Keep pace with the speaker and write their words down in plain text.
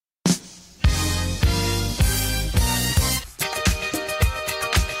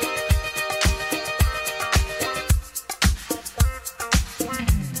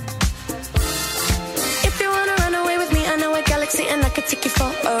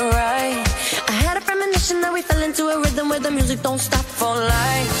ride. I had a premonition that we fell into a rhythm where the music don't stop for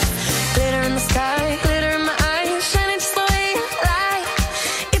life. Glitter in the sky, glitter in my eyes, shining just the way you like.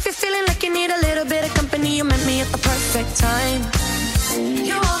 If you're feeling like you need a little bit of company, you met me at the perfect time.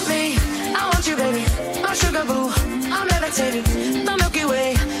 You want me, I want you, baby. My sugar boo, I'm levitating. The Milky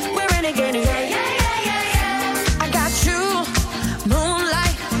Way, we're renegading. Yeah, yeah, yeah, yeah, yeah. I got you,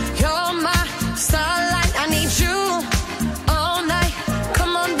 moonlight, you're my starlight. I need you all night.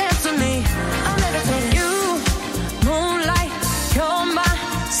 Come on, dance with me. I'm levitating. You, moonlight, you're my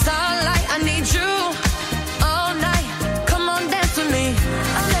starlight. I need you all night. Come on, dance with me.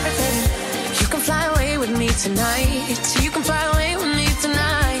 I'm levitating. You can fly away with me tonight. You can fly away with me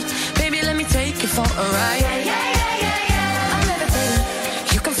tonight. Baby, let me take you for a ride. Yeah, yeah, yeah, yeah, yeah. I'm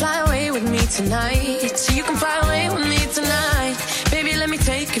levitating. You can fly away with me tonight. You can fly away with me tonight. Baby, let me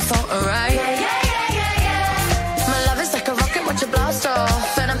take you for a ride. Yeah, yeah, yeah, yeah, yeah. My love is like a rocket, watch it blast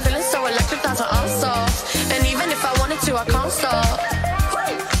off. And I'm feeling so electric, that's what I'm soft. And even if I wanted to, I can't stop.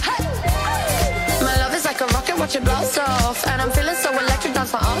 Hey. My love is like a rocket, watch it blast off. And I'm feeling so electric,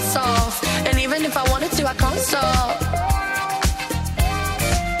 that's my arse off. And even if I wanted to, I can't stop.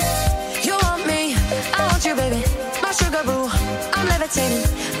 You want me, I want you, baby. My sugar boo, I'm levitating.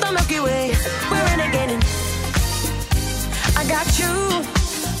 The Milky Way, we're renegading. I got you,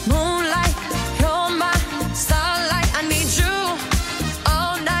 moonlight, you're my starlight. I need you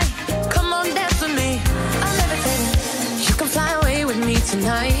all night. Come on, dance with me. I'm levitating. You can fly away with me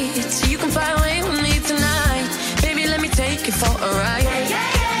tonight.